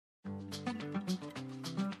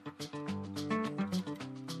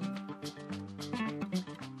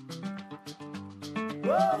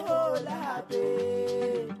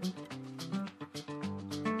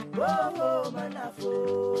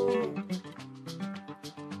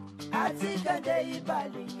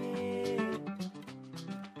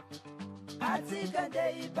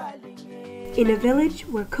In a village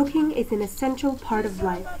where cooking is an essential part of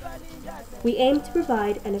life, we aim to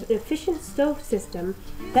provide an efficient stove system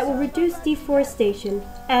that will reduce deforestation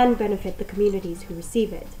and benefit the communities who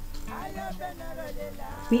receive it.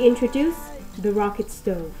 We introduce the rocket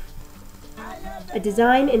stove, a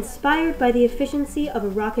design inspired by the efficiency of a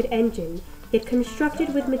rocket engine, yet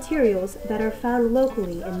constructed with materials that are found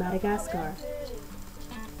locally in Madagascar.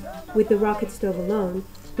 With the rocket stove alone,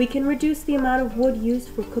 we can reduce the amount of wood used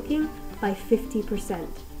for cooking by 50%.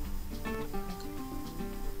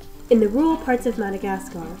 In the rural parts of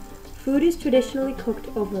Madagascar, food is traditionally cooked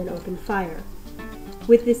over an open fire.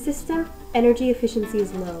 With this system, energy efficiency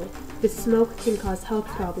is low, the smoke can cause health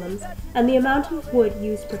problems, and the amount of wood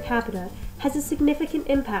used per capita has a significant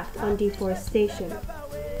impact on deforestation.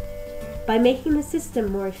 By making the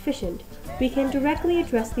system more efficient, we can directly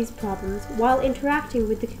address these problems while interacting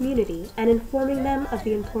with the community and informing them of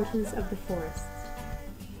the importance of the forests.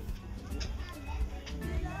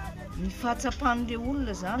 Ny fahatsapan'le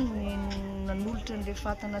olona zany nanolotra an'le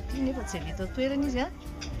fatana ty nefa tsy avy eto toerana izy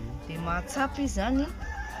dia mahatsapa izy zany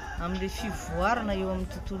amin'le fivoarana eo amin'ny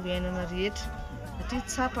tontolo iainana rehetra satria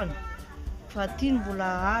tsapany fa ty mbola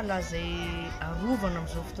ala izay arovana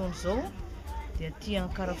amin'izao fotoana izao dia ty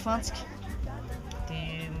ankarafantsika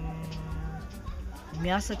dia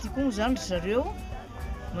miasa ty koa zany zareo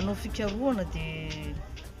manao fikarohana dia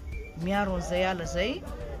miaro an'izay ala izay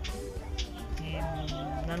dia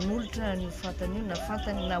nanolotra ny fatana io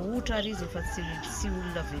nafantany na ohatra ary izy efa tsy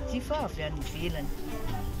olona avy aty fa avy any ivelany.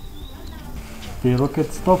 The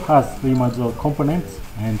rocket stove has 3 major components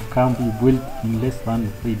and can be built in less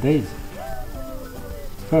than 3 days.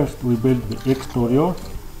 First, we build the exterior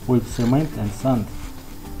with cement and sand.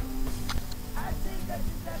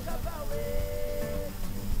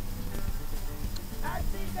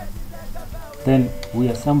 Then we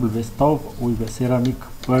assemble the stove with a ceramic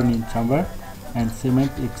burning chamber and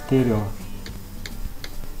cement exterior.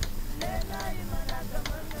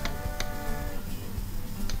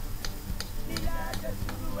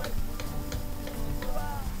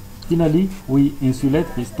 Finally, we insulate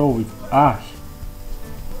the stove with ash.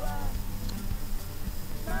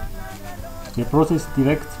 The process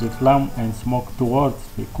directs the flame and smoke towards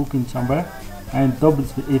the cooking chamber and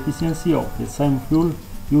doubles the efficiency of the same fuel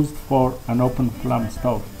used for an open flame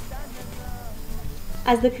stove.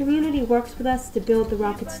 As the community works with us to build the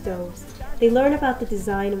rocket stoves, they learn about the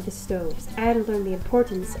design of the stoves and learn the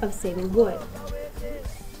importance of saving wood.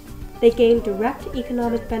 They gain direct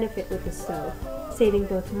economic benefit with the stove, saving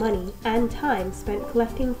both money and time spent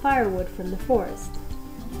collecting firewood from the forest.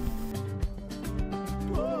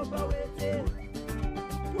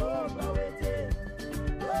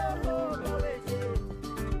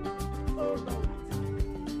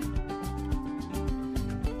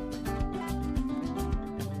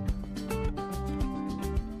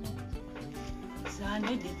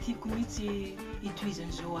 Zany dia tiako mihitsy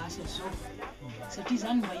itoizan'izao asa zao satria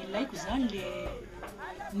zany mba ilaiko zany le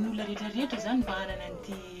ny olona rehetrarehetra zany mba hanana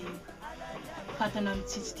an'ity fatana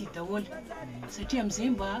mitsitsy ity daholo satria amin'izay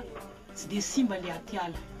mba tsy dia simba le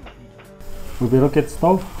atiala. With the rocket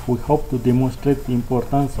stove, we hope to demonstrate the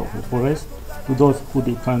importance of the forest to those who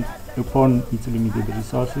depend upon its limited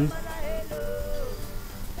resources.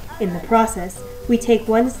 In the process, we take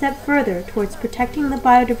one step further towards protecting the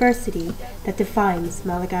biodiversity that defines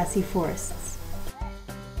Malagasy forests.